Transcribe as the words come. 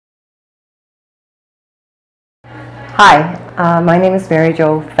Hi, my name is Mary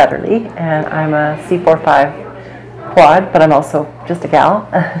Jo Fetterly, and I'm a C4-5 quad, but I'm also just a gal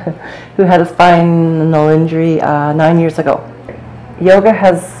who had a spinal injury 9 years ago. Yoga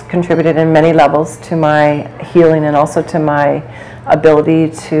has contributed in many levels to my healing and also to my ability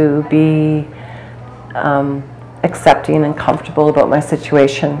to be accepting and comfortable about my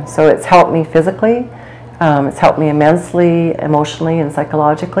situation. So it's helped me physically, it's helped me immensely, emotionally and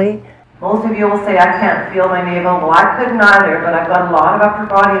psychologically. Most of you will say, I can't feel my navel. Well, I couldn't either, but I've got a lot of upper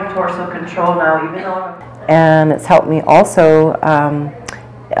body and torso control now, even though and it's helped me also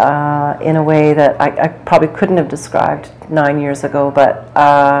in a way that I probably couldn't have described 9 years ago, but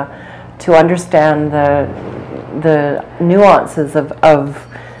to understand the nuances of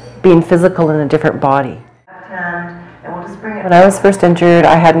being physical in a different body. When I was first injured,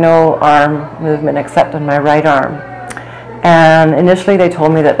 I had no arm movement except on my right arm. And initially they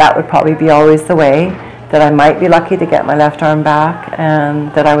told me that that would probably be always the way, that I might be lucky to get my left arm back,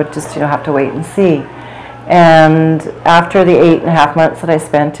 and that I would just have to wait and see. And after the 8.5 months that I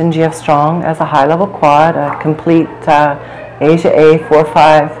spent in GF Strong as a high-level quad, a complete Asia A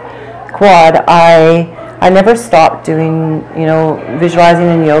 4-5 quad, I never stopped doing, visualizing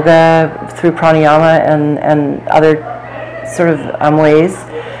in yoga through pranayama and other sort of ways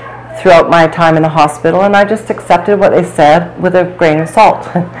throughout my time in the hospital, and I just accepted what they said with a grain of salt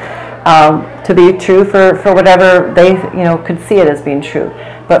to be true for whatever they could see it as being true.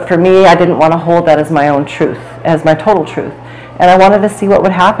 But for me, I didn't want to hold that as my own truth, as my total truth, and I wanted to see what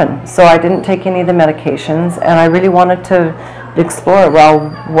would happen. So I didn't take any of the medications, and I really wanted to explore, well,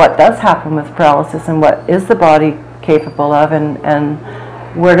 what does happen with paralysis and what is the body capable of, and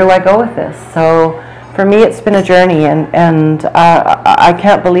where do I go with this? So for me, it's been a journey, and I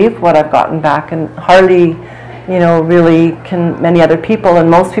can't believe what I've gotten back, and hardly, really can many other people, and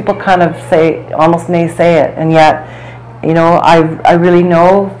most people kind of almost naysay it, and yet, I really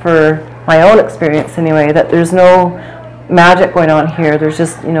know for my own experience anyway, that there's no magic going on here. There's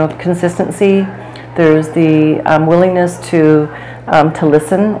just, consistency. There's the willingness to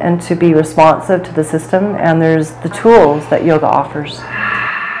listen and to be responsive to the system, and there's the tools that yoga offers.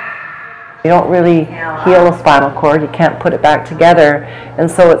 You don't really heal a spinal cord, you can't put it back together, and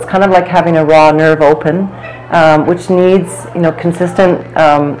so it's kind of like having a raw nerve open, which needs consistent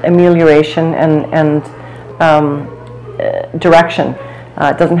amelioration and direction.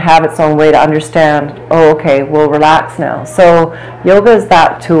 It doesn't have its own way to understand, oh okay, we'll relax now. So yoga is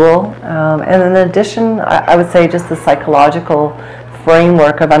that tool, and in addition, I would say just the psychological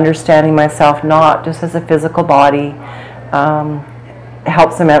framework of understanding myself not just as a physical body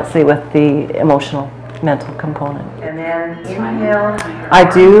helps immensely with the emotional, mental component. And then inhale. I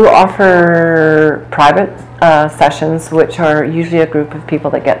do offer private sessions, which are usually a group of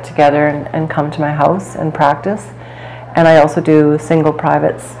people that get together and come to my house and practice. And I also do single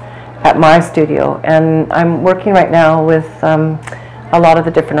privates at my studio. And I'm working right now with a lot of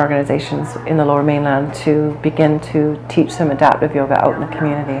the different organizations in the Lower Mainland to begin to teach them adaptive yoga out in the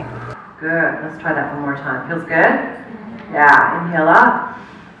community. Good. Let's try that one more time. Feels good? Yeah, inhale up.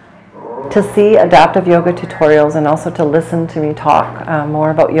 To see adaptive yoga tutorials and also to listen to me talk more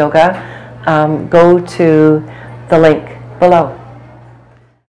about yoga, go to the link below.